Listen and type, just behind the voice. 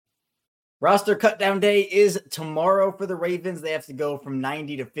Roster cutdown day is tomorrow for the Ravens. They have to go from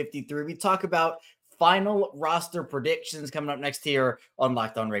 90 to 53. We talk about final roster predictions coming up next here on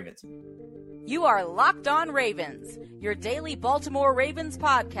Locked On Ravens. You are Locked On Ravens, your daily Baltimore Ravens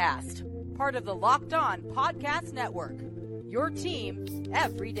podcast, part of the Locked On Podcast Network, your team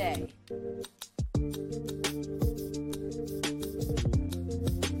every day.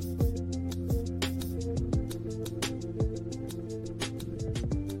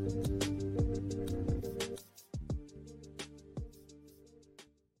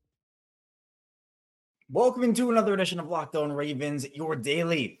 Welcome into another edition of Locked On Ravens, your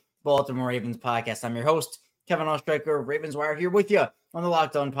daily Baltimore Ravens podcast. I'm your host, Kevin Oestreicher, Ravens Wire, here with you on the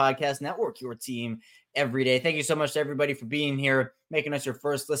Locked On Podcast Network, your team every day. Thank you so much to everybody for being here, making us your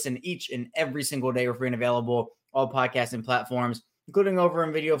first listen each and every single day. We're free and available, all podcasting platforms, including over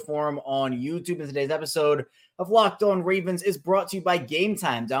in video form on YouTube. And today's episode of Locked On Ravens is brought to you by Game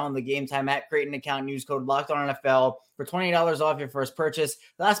Time. Download the Game Time app, create an account, use code Locked On NFL for $20 off your first purchase.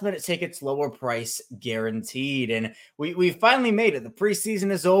 Last minute tickets, lower price guaranteed. And we finally made it. The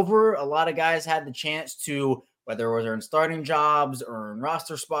preseason is over. A lot of guys had the chance to, whether it was earn starting jobs, earn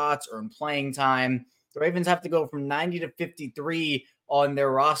roster spots, earn playing time. The Ravens have to go from 90 to 53 on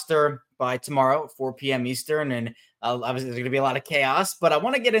their roster by tomorrow at 4 p.m. Eastern. And obviously there's going to be a lot of chaos, but I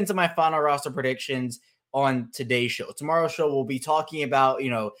want to get into my final roster predictions on today's show. Tomorrow's show, we'll be talking about,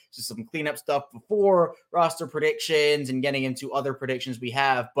 just some cleanup stuff before roster predictions and getting into other predictions we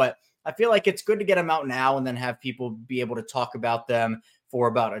have. But I feel like it's good to get them out now and then have people be able to talk about them for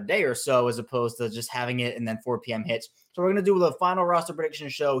about a day or so, as opposed to just having it and then 4 p.m. hits. So we're going to do the final roster prediction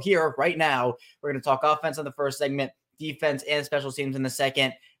show here right now. We're going to talk offense on the first segment, defense and special teams in the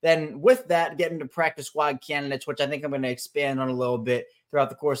second. Then with that, get into practice squad candidates, which I think I'm going to expand on a little bit throughout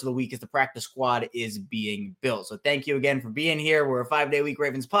the course of the week as the practice squad is being built. So thank you again for being here. We're a 5-day-week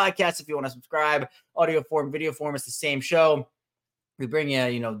Ravens podcast. If you want to subscribe, audio form, video form, it's the same show. We bring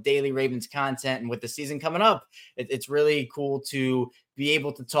you, daily Ravens content. And with the season coming up, it's really cool to be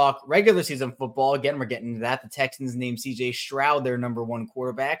able to talk regular season football. Again, we're getting into that. The Texans named C.J. Stroud their number one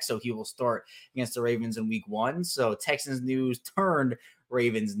quarterback, so he will start against the Ravens in week 1. So Texans news turned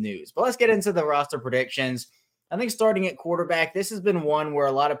Ravens news. But let's get into the roster predictions. I think starting at quarterback, this has been one where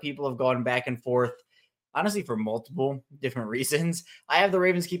a lot of people have gone back and forth, honestly, for multiple different reasons. I have the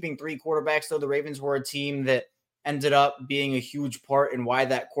Ravens keeping 3 quarterbacks, though the Ravens were a team that ended up being a huge part in why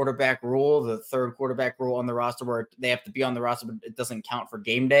that quarterback rule, the third quarterback rule on the roster where they have to be on the roster, but it doesn't count for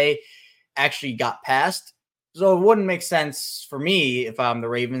game day, actually got passed. So it wouldn't make sense for me, if I'm the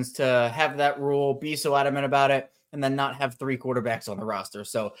Ravens, to have that rule, be so adamant about it, and then not have 3 quarterbacks on the roster.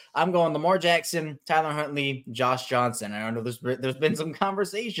 So I'm going Lamar Jackson, Tyler Huntley, Josh Johnson. I know there's been some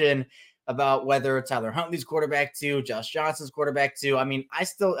conversation about whether Tyler Huntley's quarterback 2, Josh Johnson's quarterback 2. I mean,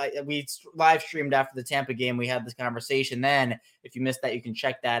 we live streamed after the Tampa game. We had this conversation then. If you missed that, you can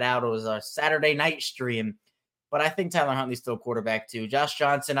check that out. It was a Saturday night stream. But I think Tyler Huntley's still quarterback 2. Josh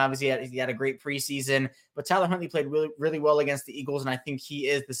Johnson, obviously, he had a great preseason, but Tyler Huntley played really, really well against the Eagles, and I think he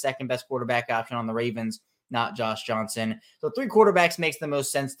is the second best quarterback option on the Ravens, not Josh Johnson. So 3 quarterbacks makes the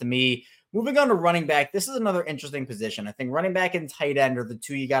most sense to me. Moving on to running back, this is another interesting position. I think running back and tight end are the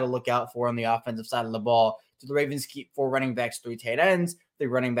 2 you got to look out for on the offensive side of the ball. Do the Ravens keep 4 running backs, 3 tight ends, 3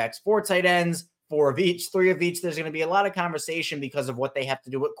 running backs, 4 tight ends, 4 of each, 3 of each? There's going to be a lot of conversation because of what they have to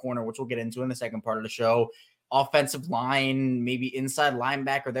do at corner, which we'll get into in the second part of the show. Offensive line, maybe inside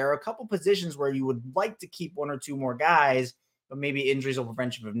linebacker. There are a couple positions where you would like to keep 1 or 2 more guys, but maybe injuries will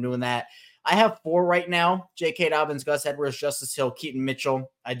prevent you from doing that. I have 4 right now: J.K. Dobbins, Gus Edwards, Justice Hill, Keaton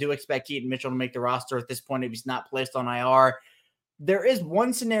Mitchell. I do expect Keaton Mitchell to make the roster at this point if he's not placed on IR. There is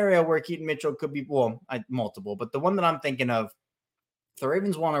one scenario where Keaton Mitchell could be, multiple, but the one that I'm thinking of, if the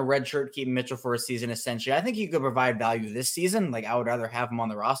Ravens want to redshirt Keaton Mitchell for a season, essentially, I think he could provide value this season. Like, I would rather have him on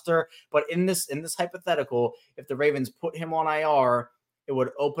the roster. But in this hypothetical, if the Ravens put him on IR, it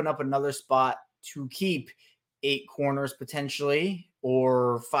would open up another spot to keep 8 corners potentially,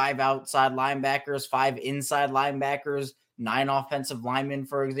 or 5 outside linebackers, 5 inside linebackers, 9 offensive linemen,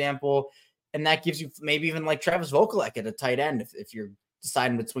 for example. And that gives you maybe even like Travis Vokalek at a tight end if you're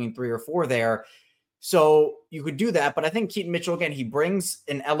deciding between 3 or 4 there. So you could do that. But I think Keaton Mitchell, again, he brings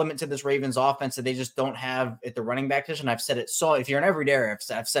an element to this Ravens offense that they just don't have at the running back position. I've said it so, if you're an everyday,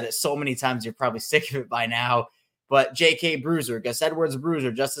 I've said it so many times, you're probably sick of it by now. But J.K. Bruiser, Gus Edwards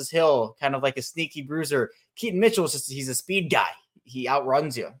Bruiser, Justice Hill, kind of like a sneaky bruiser. Keaton Mitchell is he's a speed guy. He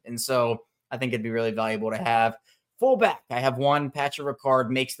outruns you. And so I think it'd be really valuable to have. Fullback, I have 1, Patrick Ricard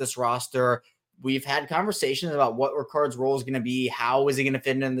makes this roster. We've had conversations about what Ricard's role is going to be. How is he going to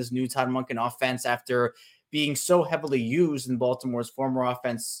fit in this new Todd Monken offense after being so heavily used in Baltimore's former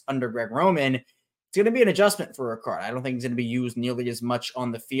offense under Greg Roman, it's going to be an adjustment for Ricard. I don't think he's going to be used nearly as much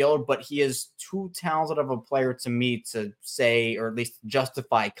on the field, but he is too talented of a player to me to say, or at least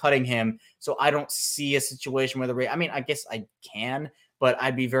justify cutting him. So I don't see a situation where I guess I can, but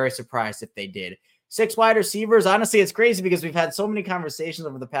I'd be very surprised if they did. 6 wide receivers. Honestly, it's crazy because we've had so many conversations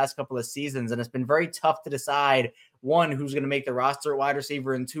over the past couple of seasons, and it's been very tough to decide, one, who's going to make the roster at wide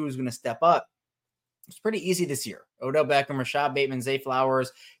receiver, and two, who's going to step up. It's pretty easy this year. Odell Beckham, Rashad Bateman, Zay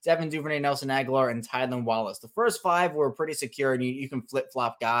Flowers, Devin Duvernay, Nelson Aguilar, and Tylan Wallace. The first 5 were pretty secure, and you can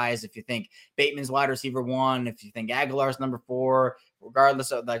flip-flop guys if you think Bateman's wide receiver 1, if you think Aguilar's number 4,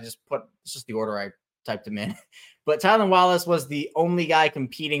 regardless of that, it's just the order I typed them in. But Tylan Wallace was the only guy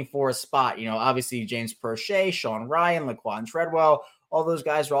competing for a spot. Obviously James Prochet, Sean Ryan, Laquan Treadwell, all those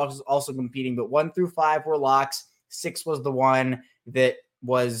guys were also competing, but 1 through 5 were locks. 6 was the one that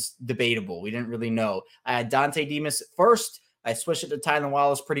was debatable. We didn't really know. I had Dante Demas at first. I switched it to Tylan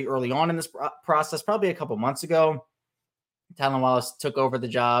Wallace pretty early on in this process, probably a couple months ago. Tylan Wallace took over the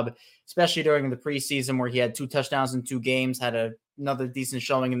job, especially during the preseason where he had 2 touchdowns in 2 games, had another decent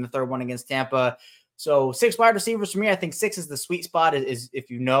showing in the third one against Tampa. So 6 wide receivers for me. I think 6 is the sweet spot. Is if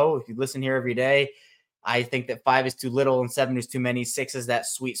you listen here every day, I think that 5 is too little and 7 is too many. 6 is that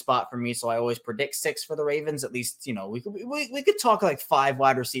sweet spot for me. So I always predict 6 for the Ravens. At least, we could talk like 5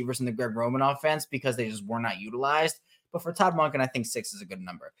 wide receivers in the Greg Roman offense because they just were not utilized. But for Todd Monken, I think 6 is a good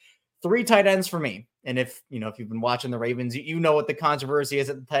number. 3 tight ends for me. And if you've been watching the Ravens, you know what the controversy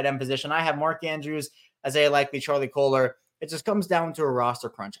is at the tight end position. I have Mark Andrews, Isaiah Likely, Charlie Kohler. It just comes down to a roster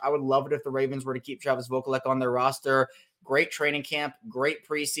crunch. I would love it if the Ravens were to keep Travis Vokolek on their roster. Great training camp, great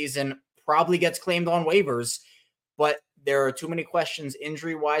preseason, probably gets claimed on waivers, but there are too many questions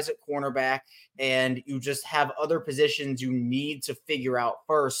injury-wise at cornerback, and you just have other positions you need to figure out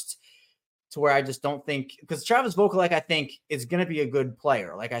first, to where I just don't think, because Travis Vokolek, I think, is going to be a good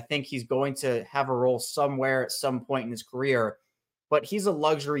player. Like, I think he's going to have a role somewhere at some point in his career, but he's a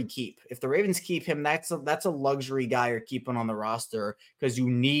luxury keep. If the Ravens keep him, that's a luxury guy you're keeping on the roster because you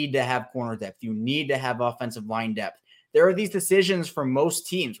need to have corner depth. You need to have offensive line depth. There are these decisions for most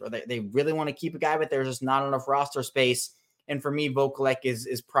teams where they really want to keep a guy, but there's just not enough roster space. And for me, Vokolek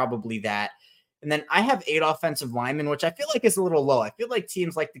is probably that. And then I have 8 offensive linemen, which I feel like is a little low. I feel like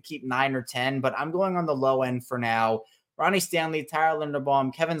teams like to keep 9 or 10, but I'm going on the low end for now. Ronnie Stanley, Tyler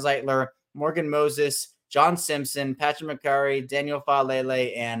Linderbaum, Kevin Zeitler, Morgan Moses, John Simpson, Patrick McCurry, Daniel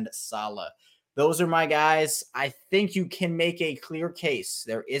Falele, and Salah. Those are my guys. I think you can make a clear case.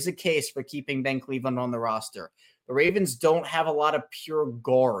 There is a case for keeping Ben Cleveland on the roster. The Ravens don't have a lot of pure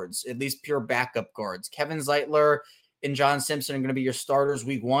guards, at least pure backup guards. Kevin Zeitler and John Simpson are going to be your starters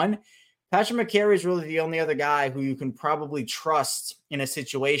week 1. Patrick McCurry is really the only other guy who you can probably trust in a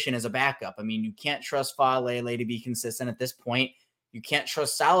situation as a backup. I mean, you can't trust Falele to be consistent at this point. You can't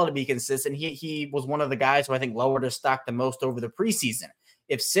trust Salah to be consistent. He was one of the guys who I think lowered his stock the most over the preseason.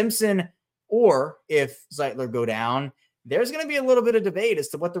 If Simpson or if Zeitler go down, there's going to be a little bit of debate as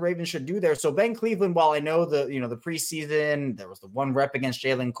to what the Ravens should do there. So Ben Cleveland, while I know the preseason, there was the 1 rep against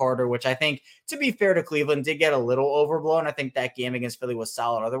Jalen Carter, which I think, to be fair to Cleveland, did get a little overblown. I think that game against Philly was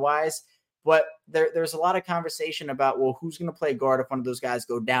solid otherwise. But there's a lot of conversation about, well, who's going to play guard if one of those guys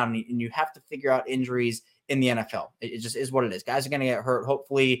go down? And you have to figure out injuries in the NFL. It just is what it is. Guys are going to get hurt.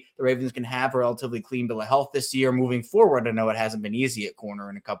 Hopefully the Ravens can have a relatively clean bill of health this year moving forward. I know it hasn't been easy at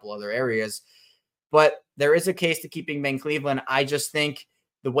corner in a couple other areas, but there is a case to keeping Ben Cleveland. I just think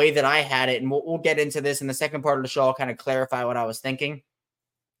the way that I had it, and we'll get into this in the second part of the show, I'll kind of clarify what I was thinking.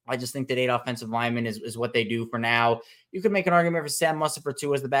 I just think that 8 offensive linemen is what they do for now. You could make an argument for Sam Mustipher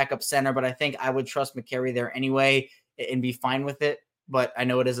too as the backup center, but I think I would trust McCurry there anyway and be fine with it. But I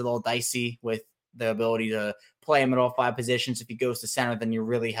know it is a little dicey with the ability to play him at all 5 positions. If he goes to center, then you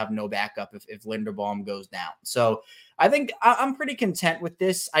really have no backup if Linderbaum goes down. So I think I'm pretty content with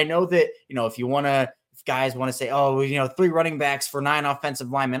this. I know that, if guys want to say, 3 running backs for 9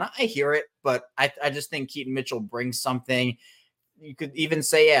 offensive linemen, I hear it, but I just think Keaton Mitchell brings something. You could even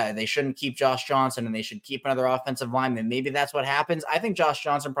say, they shouldn't keep Josh Johnson and they should keep another offensive lineman. Maybe that's what happens. I think Josh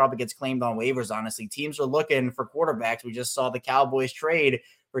Johnson probably gets claimed on waivers, honestly. Teams are looking for quarterbacks. We just saw the Cowboys trade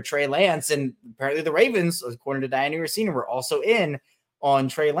for Trey Lance, and apparently the Ravens, according to Diane Ursina, were also in on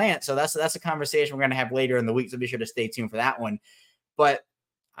Trey Lance. So that's a conversation we're going to have later in the week, so be sure to stay tuned for that one. But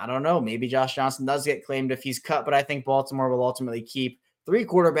I don't know. Maybe Josh Johnson does get claimed if he's cut, but I think Baltimore will ultimately keep 3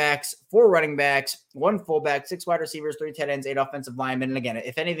 quarterbacks, 4 running backs, 1 fullback, 6 wide receivers, 3 tight ends, 8 offensive linemen. And again,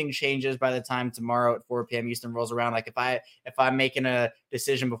 if anything changes by the time tomorrow at 4 p.m. Eastern rolls around, like if I'm making a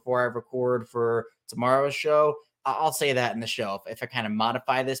decision before I record for tomorrow's show, I'll say that in the show if I kind of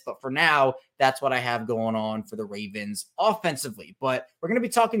modify this. But for now, that's what I have going on for the Ravens offensively. But we're going to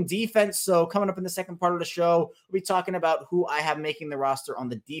be talking defense. So coming up in the second part of the show, we'll be talking about who I have making the roster on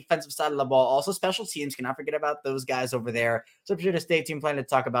the defensive side of the ball. Also special teams. Cannot forget about those guys over there. So be sure to stay tuned. Plenty to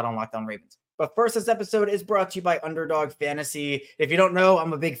talk about on Locked On Ravens. But first, this episode is brought to you by Underdog Fantasy. If you don't know,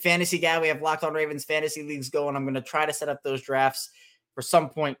 I'm a big fantasy guy. We have Locked On Ravens fantasy leagues going. I'm going to try to set up those drafts for some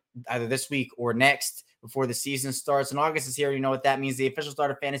point, either this week or next, before the season starts. And August is here. You know what that means. The official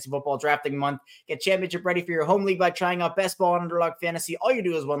start of fantasy football drafting month. Get championship ready for your home league by trying out best ball on Underdog Fantasy. All you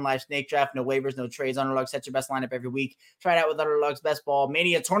do is one live snake draft, no waivers, no trades. Underdog sets your best lineup every week. Try it out with Underdog's Best Ball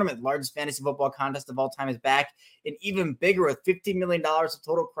Mania Tournament. Largest fantasy football contest of all time is back. And even bigger, with $15 million of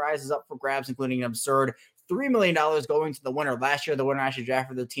total prizes up for grabs, including an absurd $3 million going to the winner. Last year, the winner actually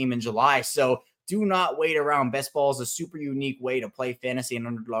drafted the team in July. So do not wait around. Best Ball is a super unique way to play fantasy, and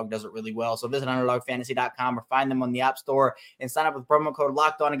Underdog does it really well. So visit UnderdogFantasy.com or find them on the App Store and sign up with promo code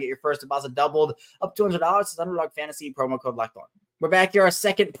Locked On and get your first deposit doubled up to $200. It's Underdog Fantasy, promo code Locked On. We're back here, our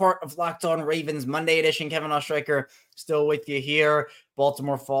second part of Locked On Ravens Monday edition. Kevin Oestreicher still with you here.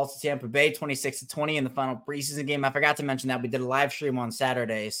 Baltimore falls to Tampa Bay 26-20 in the final preseason game. I forgot to mention that we did a live stream on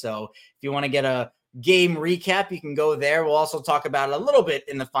Saturday. So if you want to get a game recap, you can go there. We'll also talk about it a little bit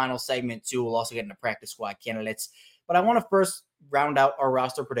in the final segment too. We'll also get into practice squad candidates. But I want to first round out our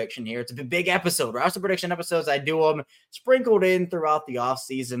roster prediction here. It's a big episode. Roster prediction episodes, I do them sprinkled in throughout the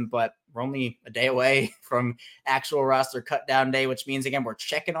offseason, but we're only a day away from actual roster cut down day, which means, again, we're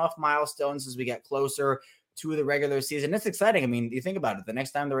checking off milestones as we get closer to the regular season. It's exciting. I mean, you think about it. The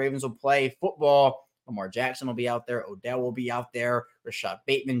next time the Ravens will play football, Lamar Jackson will be out there. Odell will be out there. Rashad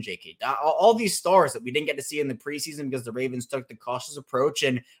Bateman, J.K. All these stars that we didn't get to see in the preseason because the Ravens took the cautious approach,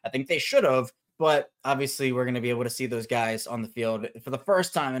 and I think they should have. But obviously, we're going to be able to see those guys on the field for the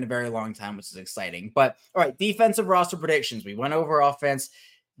first time in a very long time, which is exciting. But all right, defensive roster predictions. We went over offense.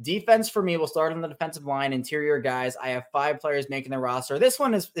 Defense for me, we'll start on the defensive line. Interior guys, I have 5 players making the roster. This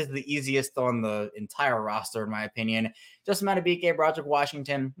one is the easiest on the entire roster, in my opinion. Justin Madubuike, Broderick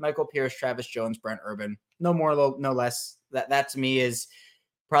Washington, Michael Pierce, Travis Jones, Brent Urban. No more, no less. That to me is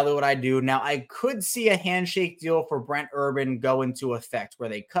probably what I do. Now, I could see a handshake deal for Brent Urban go into effect where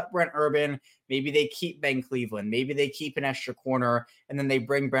they cut Brent Urban. Maybe they keep Ben Cleveland. Maybe they keep an extra corner, and then they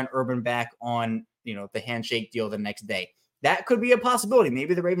bring Brent Urban back on, the handshake deal the next day. That could be a possibility.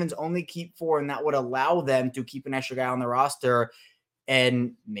 Maybe the Ravens only keep 4, and that would allow them to keep an extra guy on the roster.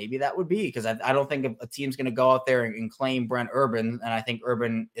 And maybe that would be because I don't think a team's going to go out there and claim Brent Urban. And I think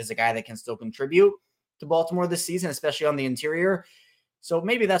Urban is a guy that can still contribute to Baltimore this season, especially on the interior. So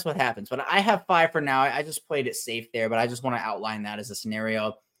maybe that's what happens. But I have 5 for now. I just played it safe there, but I just want to outline that as a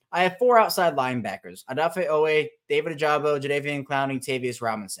scenario. I have 4 outside linebackers: Odafe Owe, David Ojabo, Jadeveon Clowney, Tavius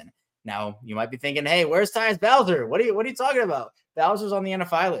Robinson. Now, you might be thinking, hey, where's Tyus Bowser? What are you talking about? Bowser's on the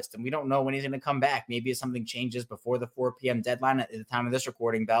NFI list, and we don't know when he's going to come back. Maybe if something changes before the 4 p.m. deadline at the time of this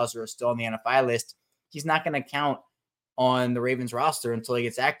recording, Bowser is still on the NFI list. He's not going to count on the Ravens roster until he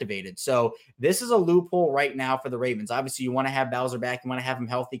gets activated. So this is a loophole right now for the Ravens. Obviously, you want to have Bowser back. You want to have him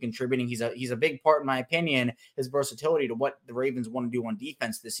healthy, contributing. He's a big part, in my opinion, his versatility to what the Ravens want to do on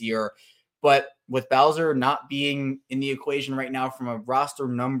defense this year. But with Bowser not being in the equation right now from a roster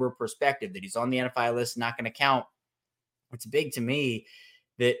number perspective, that he's on the NFI list, not going to count, it's big to me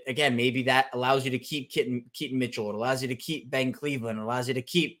that, again, maybe that allows you to keep Keaton Mitchell. It allows you to keep Ben Cleveland. It allows you to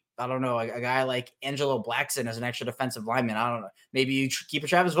keep, I don't know, a guy like Angelo Blackson as an extra defensive lineman. I don't know. Maybe you keep a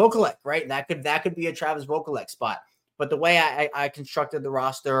Travis Vokolek, right? That could be a Travis Vokolek spot. But the way I constructed the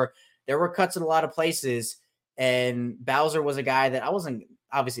roster, there were cuts in a lot of places, and Bowser was a guy that I wasn't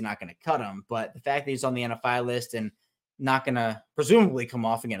obviously not going to cut him, but the fact that he's on the NFI list and not going to presumably come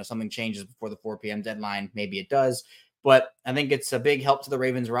off again if something changes before the 4 p.m. deadline, maybe it does. But I think it's a big help to the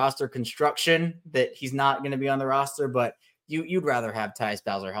Ravens roster construction that he's not going to be on the roster, but you'd rather have Tyus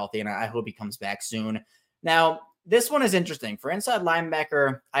Bowser healthy, and I hope he comes back soon. Now, this one is interesting. For inside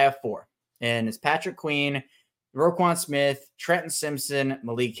linebacker, I have 4, and it's Patrick Queen, Roquan Smith, Trenton Simpson,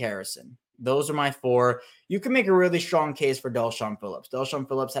 Malik Harrison. Those are my 4. You can make a really strong case for Delshon Phillips. Delshon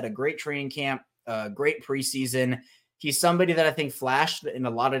Phillips had a great training camp, great preseason. He's somebody that I think flashed in a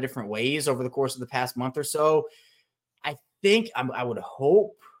lot of different ways over the course of the past month or so. I would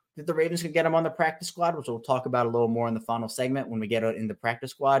hope that the Ravens could get him on the practice squad, which we'll talk about a little more in the final segment when we get in the practice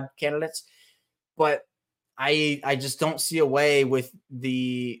squad candidates. But I just don't see a way with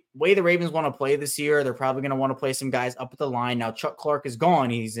the way the Ravens want to play this year. They're probably going to want to play some guys up at the line. Now, Chuck Clark is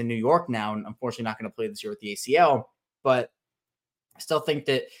gone. He's in New York now, and unfortunately not going to play this year with the ACL. But I still think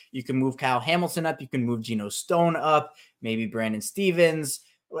that you can move Kyle Hamilton up. You can move Geno Stone up, maybe Brandon Stevens.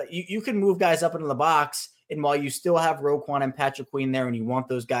 You can move guys up into the box And while you still have Roquan and Patrick Queen there and you want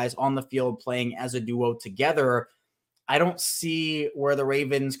those guys on the field playing as a duo together, I don't see where the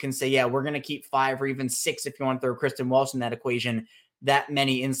Ravens can say, yeah, we're going to keep 5 or even 6 if you want to throw Kristen Welch in that equation, that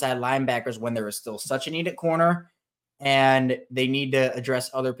many inside linebackers when there is still such a need at corner. And they need to address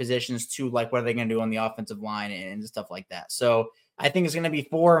other positions too, like what are they going to do on the offensive line and stuff like that. So I think it's going to be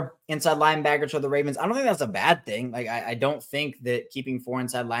 4 inside linebackers for the Ravens. I don't think that's a bad thing. Like I don't think that keeping 4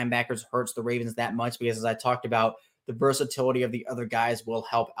 inside linebackers hurts the Ravens that much because, as I talked about, the versatility of the other guys will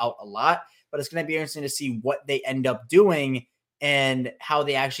help out a lot. But it's going to be interesting to see what they end up doing and how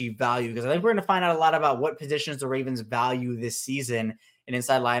they actually value. Because I think we're going to find out a lot about what positions the Ravens value this season. And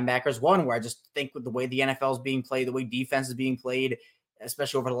inside linebackers, one where I just think with the way the NFL is being played, the way defense is being played,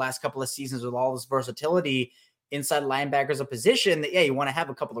 especially over the last couple of seasons with all this versatility, inside linebackers a position that, yeah, you want to have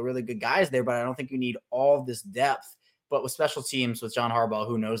a couple of really good guys there, but I don't think you need all this depth. But with special teams, with John Harbaugh,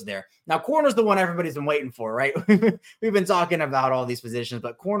 who knows there? Now, corner's the one everybody's been waiting for, right? We've been talking about all these positions,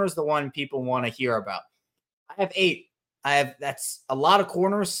 but corner's the one people want to hear about. I have 8. That's a lot of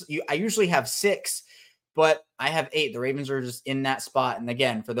corners. I usually have 6. But I have 8. The Ravens are just in that spot. And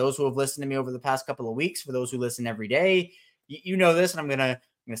again, for those who have listened to me over the past couple of weeks, for those who listen every day, you know this, and I'm gonna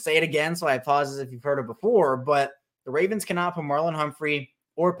say it again. So I apologize if you've heard it before. But the Ravens cannot put Marlon Humphrey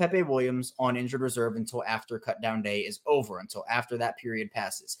or Pepe Williams on injured reserve until after cutdown day is over, until after that period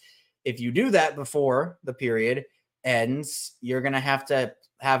passes. If you do that before the period ends, you're gonna have to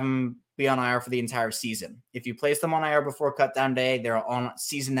have them be on IR for the entire season. If you place them on IR before cutdown day, they're on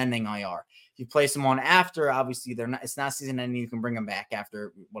season-ending IR. You place them on after, obviously they're not, it's not season ending. You can bring them back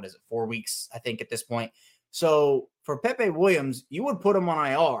after, 4 weeks, I think at this point. So for Pepe Williams, you would put him on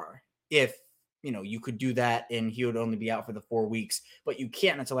IR if, you could do that and he would only be out for the 4 weeks, but you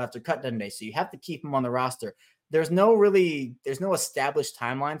can't until after cutdown day. So you have to keep him on the roster. There's no established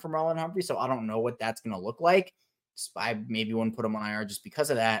timeline for Marlon Humphrey. So I don't know what that's going to look like. I maybe wouldn't put him on IR just because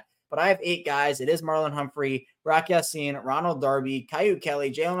of that. But I have 8 guys. It is Marlon Humphrey, Rock Ya-Sin, Ronald Darby, Caillou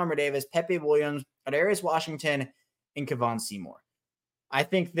Kelly, Jalen Armour-Davis, Pepe Williams, Adarius Washington, and Kevon Seymour. I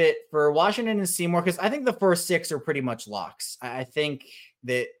think that for Washington and Seymour, because I think the first 6 are pretty much locks. I think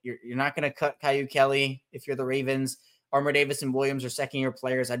that you're not going to cut Caillou Kelly if you're the Ravens. Armour-Davis and Williams are second-year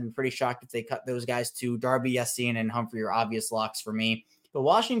players. I'd be pretty shocked if they cut those guys too. Darby, Ya-Sin, and Humphrey are obvious locks for me. But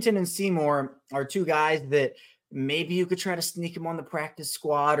Washington and Seymour are 2 guys that maybe you could try to sneak him on the practice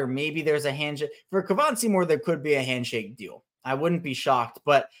squad, or maybe there's a handshake. For Kevon Seymour, there could be a handshake deal. I wouldn't be shocked,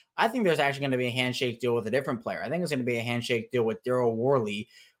 but I think there's actually going to be a handshake deal with a different player. I think it's going to be a handshake deal with Daryl Worley,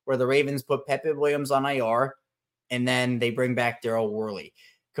 where the Ravens put Pepe Williams on IR, and then they bring back Daryl Worley.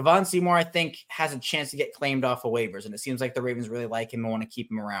 Kevon Seymour, I think, has a chance to get claimed off of waivers, and it seems like the Ravens really like him and want to keep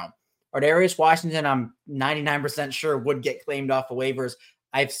him around. Adarius Washington, I'm 99% sure would get claimed off of waivers.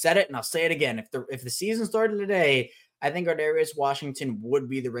 I've said it and I'll say it again. If the season started today, I think Adarius Washington would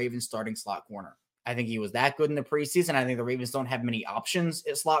be the Ravens starting slot corner. I think he was that good in the preseason. I think the Ravens don't have many options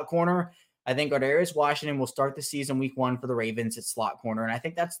at slot corner. I think Adarius Washington will start the season week 1 for the Ravens at slot corner. And I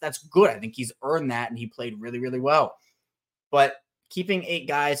think that's good. I think he's earned that and he played really, really well. But keeping 8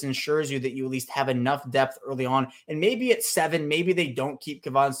 guys ensures you that you at least have enough depth early on. And maybe at 7, maybe they don't keep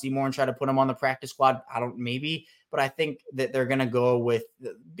Kevon Seymour and try to put him on the practice squad. Maybe. But I think that they're going to go with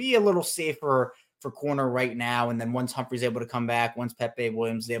be a little safer for corner right now. And then once Humphrey's able to come back, once Pepe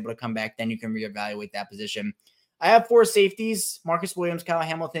Williams is able to come back, then you can reevaluate that position. I have 4 safeties: Marcus Williams, Kyle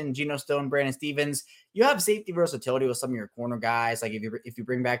Hamilton, Geno Stone, Brandon Stevens. You have safety versatility with some of your corner guys. Like if you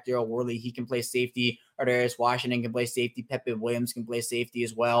bring back Daryl Worley, he can play safety. Adarius Washington can play safety. Pepe Williams can play safety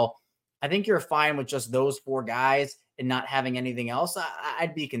as well. I think you're fine with just those 4 guys and not having anything else.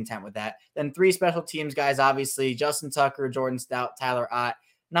 I'd be content with that. Then 3 special teams guys, obviously, Justin Tucker, Jordan Stout, Tyler Ott.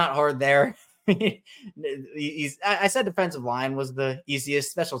 Not hard there. I said defensive line was the easiest.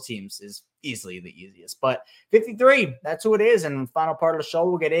 Special teams is easily the easiest. But 53, that's who it is. And final part of the show,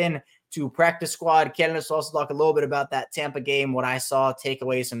 we'll get in to practice squad candidates. We'll also talk a little bit about that Tampa game, what I saw,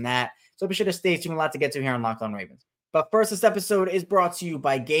 takeaways from that. So be sure to stay tuned. A lot to get to here on Locked On Ravens. But first, this episode is brought to you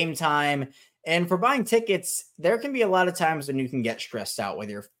by Game Time. And for buying tickets, there can be a lot of times when you can get stressed out, whether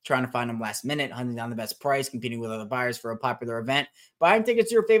you're trying to find them last minute, hunting down the best price, competing with other buyers for a popular event. Buying tickets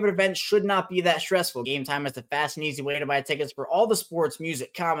to your favorite event should not be that stressful. Game Time is the fast and easy way to buy tickets for all the sports,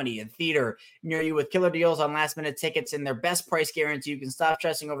 music, comedy, and theater near you, with killer deals on last-minute tickets and their best price guarantee. You can stop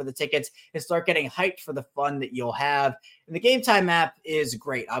stressing over the tickets and start getting hyped for the fun that you'll have. And the Game Time app is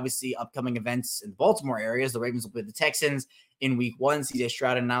great. Obviously, upcoming events in the Baltimore areas, the Ravens will play the Texans in week 1. CJ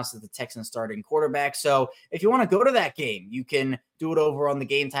Stroud announced as the Texans starting quarterback. So if you want to go to that game, you can do it over on the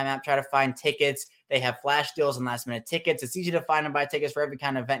Game Time app. Try to find tickets. They have flash deals and last minute tickets. It's easy to find and buy tickets for every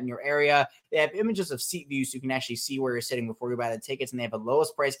kind of event in your area. They have images of seat views so you can actually see where you're sitting before you buy the tickets. And they have a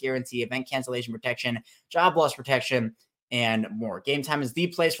lowest price guarantee, event cancellation protection, job loss protection, and more. Game Time is the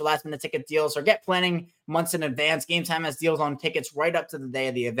place for last minute ticket deals. So get planning months in advance. Game Time has deals on tickets right up to the day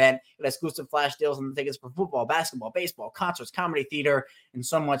of the event. It has exclusive flash deals on the tickets for football, basketball, baseball, concerts, comedy, theater, and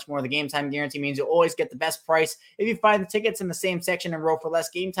so much more. The Game Time guarantee means you'll always get the best price. If you find the tickets in the same section and row for less,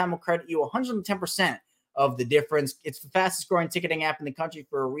 Game Time will credit you 110% of the difference. It's the fastest growing ticketing app in the country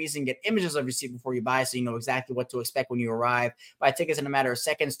for a reason. Get images of your seat before you buy so you know exactly what to expect when you arrive. Buy tickets in a matter of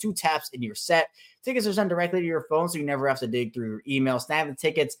seconds, 2 taps and you're set. Tickets are sent directly to your phone so you never have to dig through your email. Snag the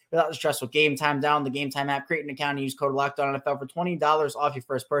tickets without the stress with Game Time. Download the Game Time app, create an account, and use code LOCKEDONNFL for $20 off your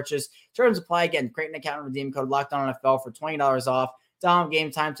first purchase. Terms apply. Again, create an account and redeem code LOCKEDONNFL for $20 off. Download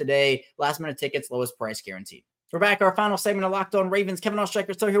Game Time today. Last minute tickets, lowest price guaranteed. We're back. Our final segment of Locked On Ravens. Kevin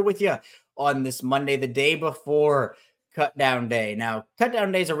Oestreicher still here with you on this Monday, the day before cut down day. Now, cut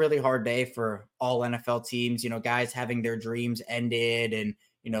down day is a really hard day for all NFL teams. You know, guys having their dreams ended and,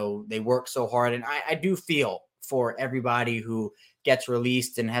 you know, they work so hard. And I do feel for everybody who gets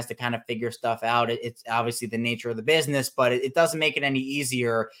released and has to kind of figure stuff out. It's obviously the nature of the business, but it doesn't make it any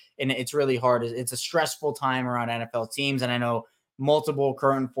easier. And it's really hard. It's a stressful time around NFL teams. And I know multiple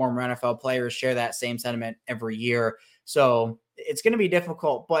current and former NFL players share that same sentiment every year. So it's going to be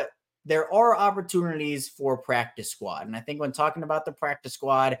difficult, but there are opportunities for practice squad. And I think when talking about the practice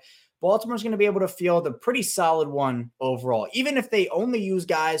squad, Baltimore's going to be able to field a pretty solid one overall, even if they only use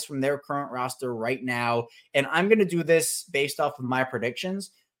guys from their current roster right now. And I'm going to do this based off of my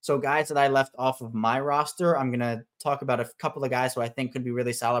predictions. So guys that I left off of my roster, I'm going to talk about a couple of guys who I think could be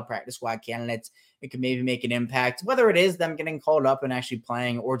really solid practice squad candidates. It could maybe make an impact, whether it is them getting called up and actually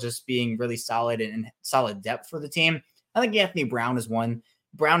playing or just being really solid and solid depth for the team. I think Anthony Brown is one.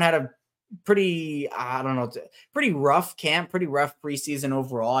 Brown had a pretty rough camp, pretty rough preseason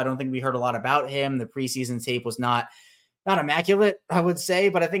overall. I don't think we heard a lot about him. The preseason tape was not immaculate, I would say,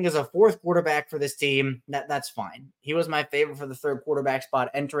 but I think as a 4th quarterback for this team, that's fine. He was my favorite for the 3rd quarterback spot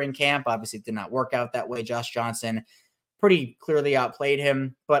entering camp. Obviously, it did not work out that way. Josh Johnson pretty clearly outplayed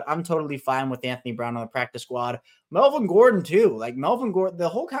him, but I'm totally fine with Anthony Brown on the practice squad. Melvin Gordon, too. Like Melvin Gordon, the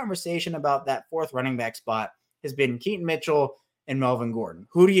whole conversation about that 4th running back spot has been Keaton Mitchell and Melvin Gordon.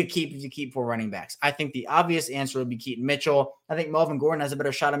 Who do you keep if you keep 4 running backs? I think the obvious answer would be Keaton Mitchell. I think Melvin Gordon has a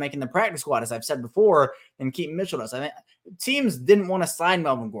better shot at making the practice squad, as I've said before, than Keaton Mitchell does. I think teams didn't want to sign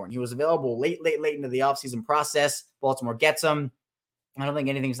Melvin Gordon. He was available late into the offseason process. Baltimore gets him. I don't think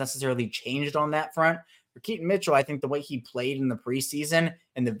anything's necessarily changed on that front. For Keaton Mitchell, I think the way he played in the preseason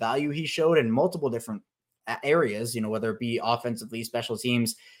and the value he showed in multiple different areas, you know, whether it be offensively, special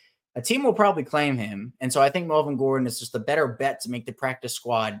teams, a team will probably claim him. And so I think Melvin Gordon is just a better bet to make the practice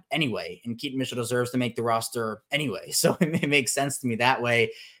squad anyway. And Keaton Mitchell deserves to make the roster anyway. So it makes sense to me that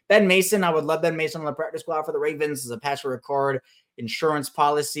way. Ben Mason, I would love Ben Mason on the practice squad for the Ravens as a patchwork card insurance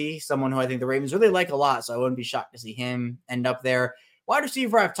policy, someone who I think the Ravens really like a lot. So I wouldn't be shocked to see him end up there. Wide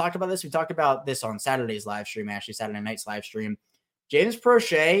receiver, I've talked about this. We talked about this on Saturday's live stream, actually Saturday night's live stream. James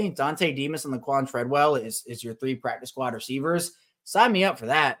Prochet, Dante Demas, and Laquan Treadwell is your 3 practice squad receivers. Sign me up for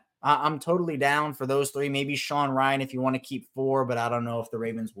that. I'm totally down for those 3. Maybe Sean Ryan if you want to keep 4, but I don't know if the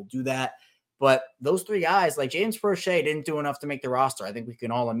Ravens will do that. But those 3 guys, like James Prochet, didn't do enough to make the roster. I think we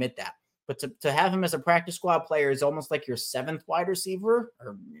can all admit that. But to have him as a practice squad player is almost like your 7th wide receiver,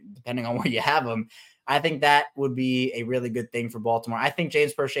 or depending on where you have him. I think that would be a really good thing for Baltimore. I think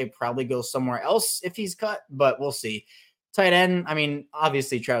James Prochet probably goes somewhere else if he's cut, but we'll see. Tight end, I mean,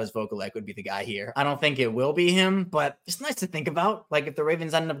 obviously Travis Vokolek would be the guy here. I don't think it will be him, but it's nice to think about. Like if the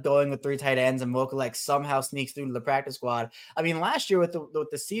Ravens end up going with 3 tight ends and Vokolek somehow sneaks through to the practice squad. I mean, last year with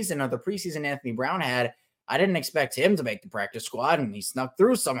the season or the preseason Anthony Brown had, I didn't expect him to make the practice squad, and he snuck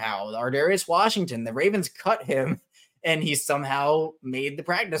through somehow. Ardarius Washington, the Ravens cut him, and he somehow made the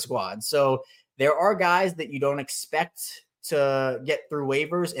practice squad. So there are guys that you don't expect to get through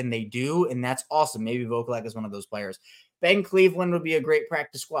waivers, and they do, and that's awesome. Maybe Vokolek is one of those players. Ben Cleveland would be a great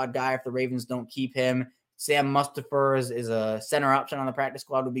practice squad guy if the Ravens don't keep him. Sam Mustipher is a center option on the practice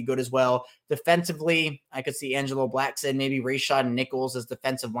squad, would be good as well. Defensively, I could see Angelo Blackson, maybe Rashad Nichols as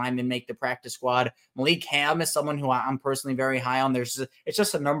defensive lineman make the practice squad. Malik Ham is someone who I'm personally very high on. It's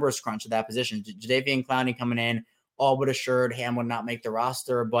just a numbers crunch at that position. Jadeveon Clowney coming in, all but assured Ham would not make the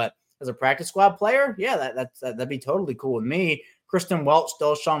roster, but as a practice squad player, yeah, that'd be totally cool with me. Kristen Welch,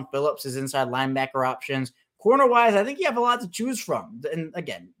 Delshon Phillips is inside linebacker options. Corner-wise, I think you have a lot to choose from. And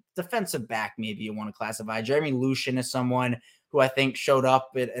again, defensive back, maybe you want to classify. Jeremy Lucien is someone who I think showed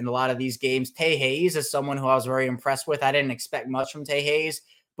up in a lot of these games. Tay Hayes is someone who I was very impressed with. I didn't expect much from Tay Hayes,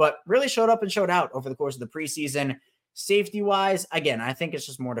 but really showed up and showed out over the course of the preseason. Safety-wise, again, I think it's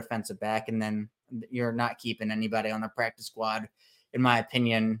just more defensive back, and then you're not keeping anybody on the practice squad, in my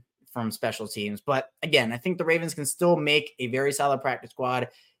opinion, from special teams. But again, I think the Ravens can still make a very solid practice squad,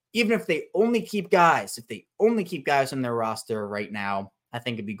 even if they only keep guys. If they only keep guys on their roster right now, I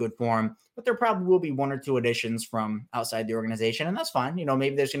think it'd be good for them. But there probably will be one or two additions from outside the organization, and that's fine.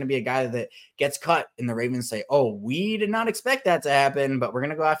 Maybe there's going to be a guy that gets cut, and the Ravens say, oh, we did not expect that to happen, but we're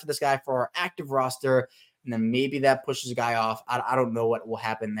going to go after this guy for our active roster, and then maybe that pushes a guy off. I don't know what will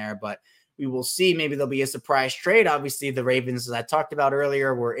happen there, but we will see. Maybe there'll be a surprise trade. Obviously, the Ravens, as I talked about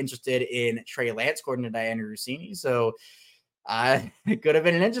earlier, were interested in Trey Lance, according to Diana Rossini. So it could have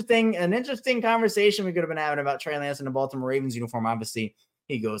been an interesting conversation we could have been having about Trey Lance in the Baltimore Ravens uniform. Obviously,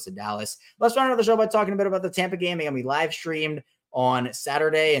 he goes to Dallas. Let's run another show by talking a bit about the Tampa game. Again, we live streamed on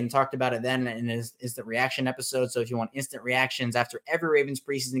Saturday and talked about it then in his instant reaction episode. So if you want instant reactions after every Ravens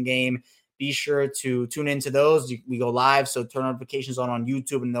preseason game, be sure to tune into those. We go live, so turn notifications on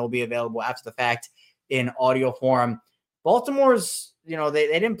YouTube, and they'll be available after the fact in audio form. Baltimore's, they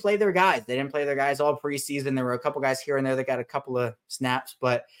didn't play their guys. They didn't play their guys all preseason. There were a couple guys here and there that got a couple of snaps,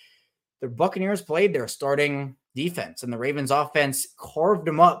 but the Buccaneers played their starting defense, and the Ravens offense carved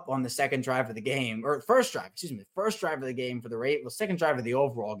them up on the second drive of the game, or first drive of the game for the Ravens, second drive of the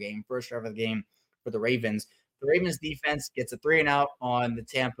overall game, first drive of the game for the Ravens. The Ravens defense gets a 3-and-out on the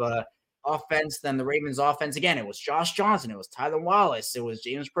Tampa offense. Then the Ravens offense, again, it was Josh Johnson, it was Tyler Wallace, it was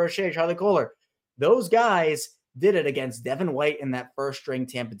James Prochet, Charlie Kohler. Those guys did it against Devin White in that first string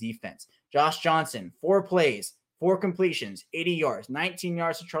Tampa defense. Josh Johnson, 4 plays, 4 completions, 80 yards, 19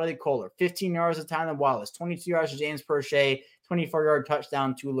 yards to Charlie Kohler, 15 yards to Tyler Wallace, 22 yards to James Prochet, 24-yard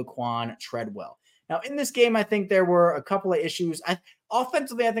touchdown to Laquan Treadwell. Now, in this game, I think there were a couple of issues.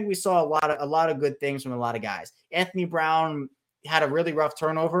 Offensively, I think we saw a lot of good things from a lot of guys. Anthony Brown had a really rough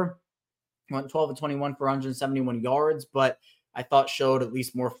turnover. Went 12 of 21 for 171 yards, but I thought showed at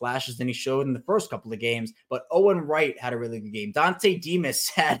least more flashes than he showed in the first couple of games. But Owen Wright had a really good game. Dante Demas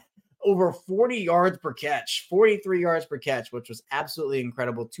had over 40 yards per catch, 43 yards per catch, which was absolutely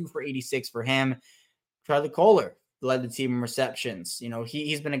incredible. 2 for 86 for him. Charlie Kohler led the team in receptions.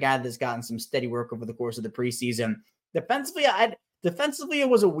 He's been a guy that's gotten some steady work over the course of the preseason. Defensively, it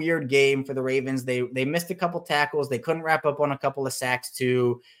was a weird game for the Ravens. They missed a couple tackles. They couldn't wrap up on a couple of sacks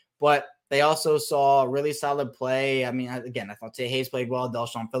too, but they also saw a really solid play. I mean, again, I thought Tay Hayes played well.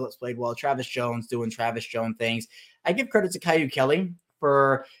 Delshon Phillips played well. Travis Jones doing Travis Jones things. I give credit to Caillou Kelly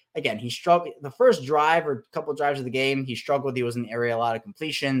for, again, he struggled the first drive or a couple of drives of the game. He struggled. He was in the area, a lot of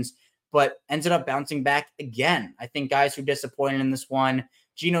completions, but ended up bouncing back again. I think guys who disappointed in this one,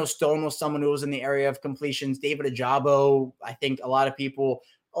 Geno Stone was someone who was in the area of completions. David Ajabo, I think a lot of people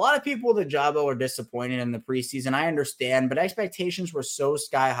with Ajabo are disappointed in the preseason. I understand, but expectations were so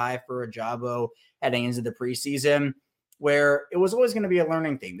sky high for Ajabo heading into the preseason, where it was always going to be a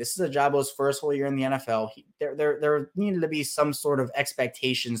learning thing. This is Ajabo's first whole year in the NFL. There needed to be some sort of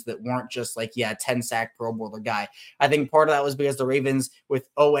expectations that weren't just like, 10-sack Pro Bowler guy. I think part of that was because the Ravens with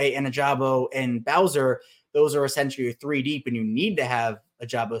Owe and Ajabo and Bowser, those are essentially 3 deep, and you need to have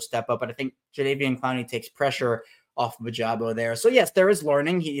Ajabo step up. But I think Jadeveon Clowney takes pressure off of Ajabo there. So yes, there is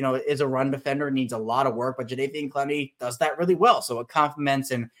learning. He, is a run defender, needs a lot of work, but Jadeveon Clowney does that really well. So it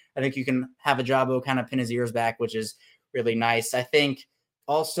complements, and I think you can have Ajabo kind of pin his ears back, which is really nice. I think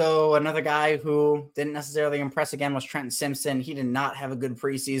also another guy who didn't necessarily impress again was Trenton Simpson. He did not have a good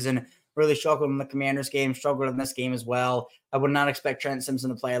preseason, really struggled in the Commanders game, struggled in this game as well. I would not expect Trenton Simpson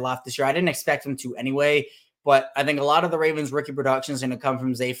to play a lot this year. I didn't expect him to anyway. But I think a lot of the Ravens rookie production is going to come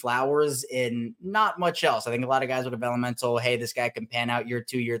from Zay Flowers and not much else. I think a lot of guys with developmental, hey, this guy can pan out year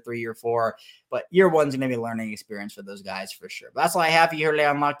 2, year 3, year 4. But year 1's going to be a learning experience for those guys for sure. But that's all I have for you here today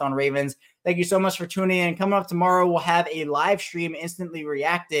on Locked On Ravens. Thank you so much for tuning in. Coming up tomorrow, we'll have a live stream instantly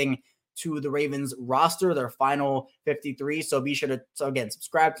reacting to the Ravens roster, their final 53. So be sure to,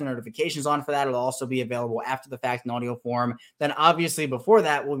 subscribe to notifications on for that. It'll also be available after the fact in audio form. Then obviously before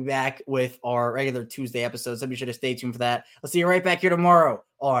that, we'll be back with our regular Tuesday episodes. So be sure to stay tuned for that. I'll see you right back here tomorrow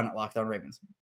on Locked On Ravens.